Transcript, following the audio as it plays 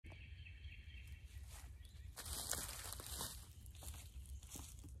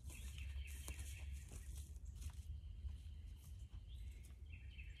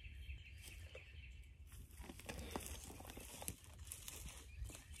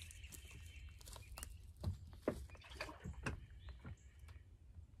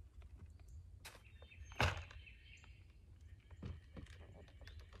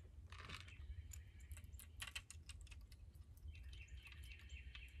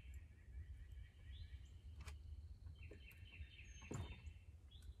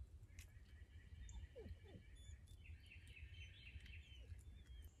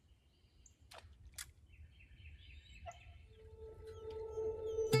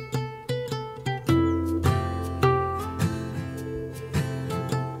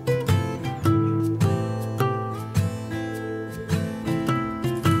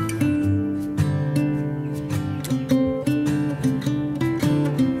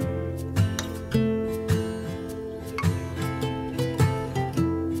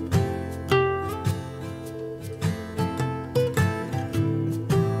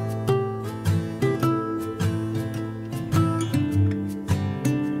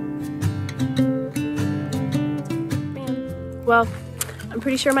Well, I'm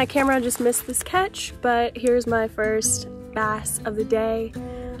pretty sure my camera just missed this catch, but here's my first bass of the day.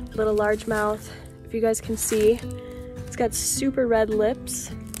 Little largemouth. If you guys can see, it's got super red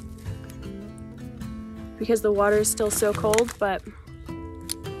lips because the water is still so cold, but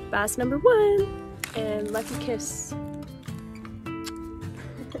bass number one, and lucky kiss.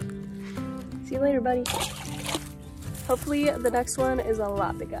 See you later, buddy. Hopefully the next one is a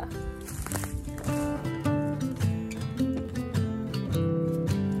lot bigger.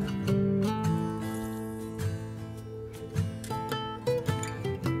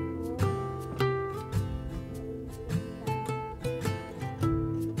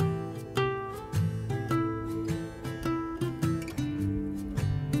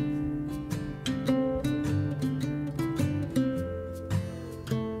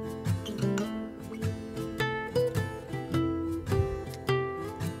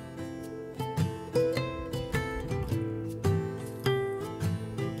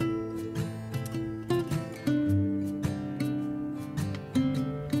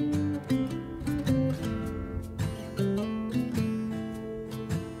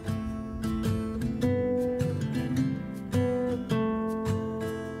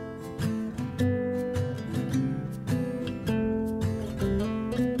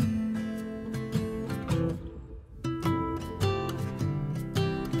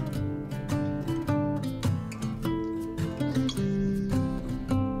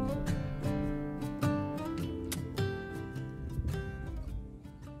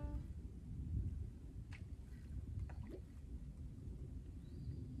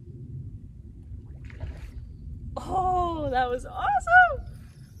 Oh, that was awesome!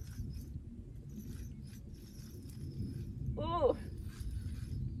 Ooh.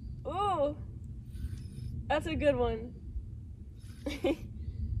 Ooh. That's a good one.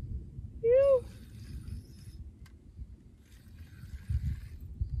 Ew.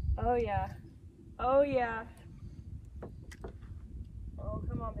 Oh yeah. Oh yeah. Oh,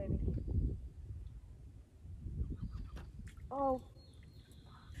 come on, baby. Oh.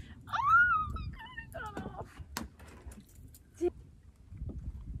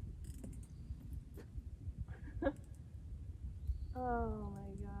 Oh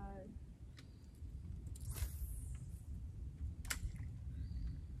my god.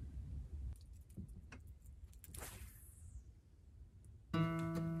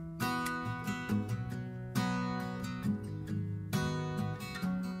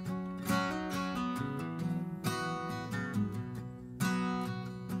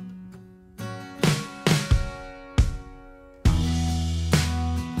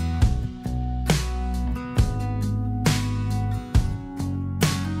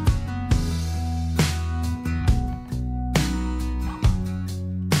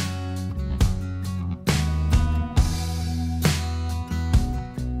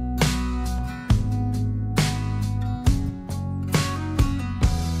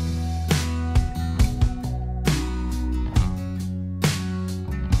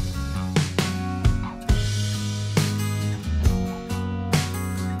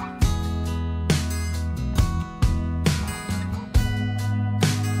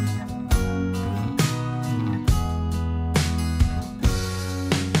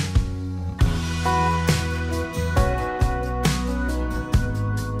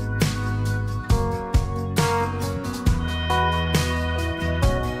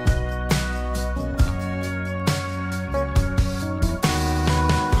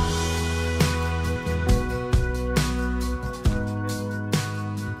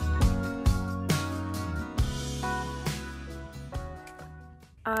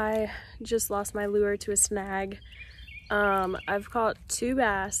 I just lost my lure to a snag. I've caught 2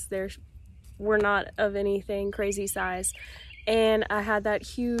 bass. They were not of anything crazy size. And I had that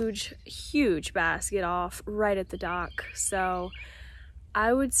huge bass get off right at the dock. So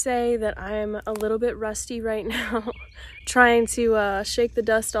I would say that I'm a little bit rusty right now, trying to shake the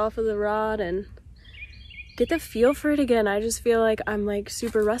dust off of the rod and get the feel for it again. I just feel like I'm like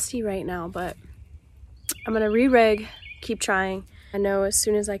super rusty right now, but I'm gonna re-rig, keep trying. I know as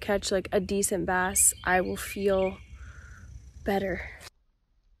soon as I catch like a decent bass, I will feel better.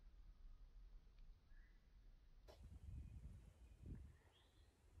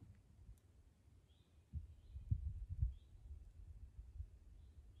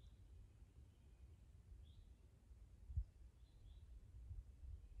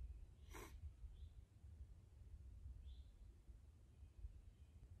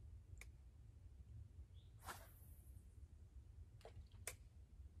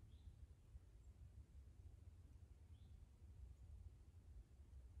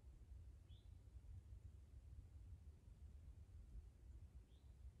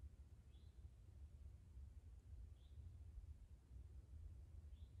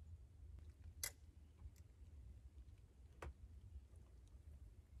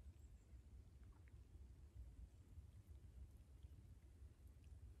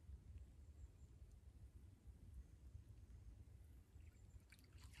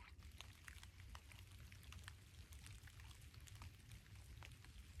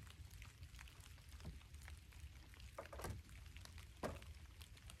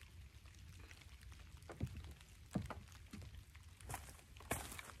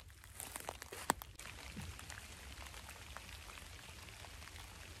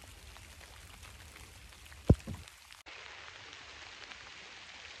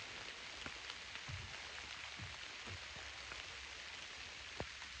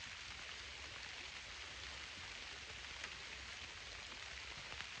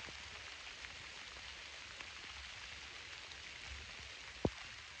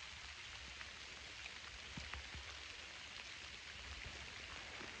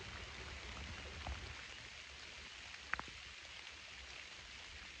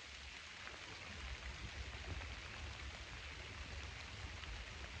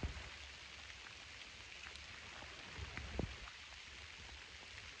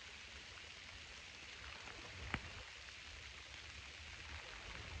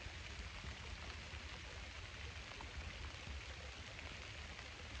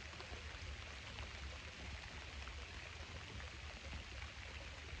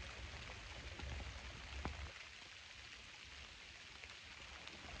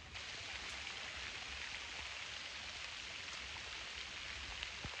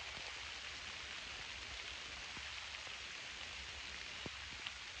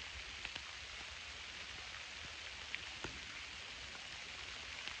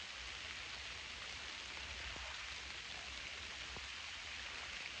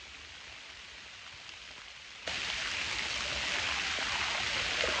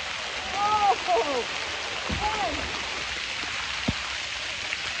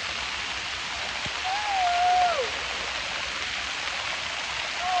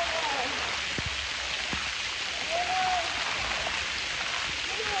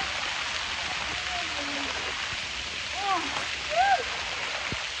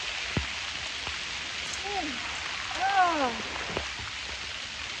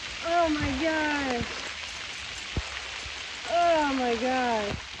 my god.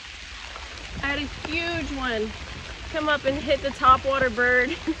 I had a huge one come up and hit the topwater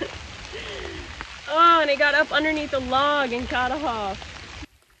bird. Oh, and it got up underneath the log and got off.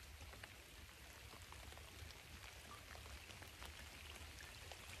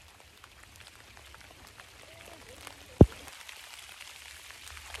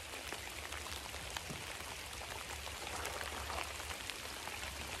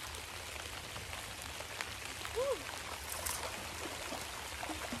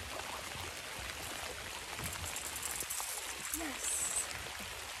 Yes.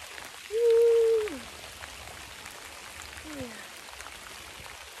 Woo. Oh, yeah.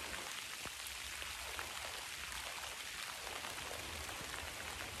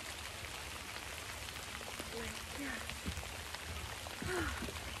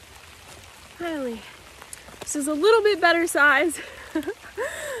 Finally, this is a little bit better size.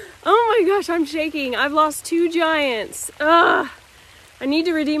 Oh my gosh, I'm shaking. I've lost 2 giants. Ugh. I need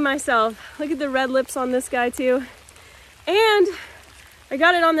to redeem myself. Look at the red lips on this guy too. And I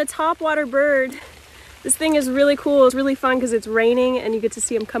got it on the topwater bird. This thing is really cool. It's really fun because it's raining and you get to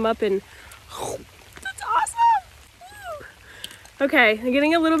see him come up and that's awesome. Woo. Okay, I'm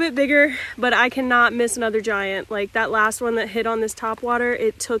getting a little bit bigger, but I cannot miss another giant. Like that last one that hit on this topwater,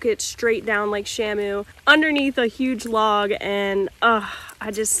 it took it straight down like Shamu underneath a huge log, and I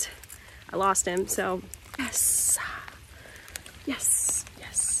lost him. So yes, yes,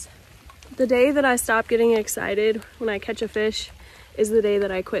 yes. The day that I stop getting excited when I catch a fish is the day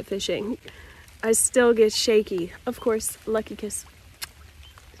that I quit fishing. I still get shaky. Of course, lucky kiss.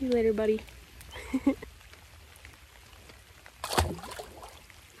 See you later, buddy.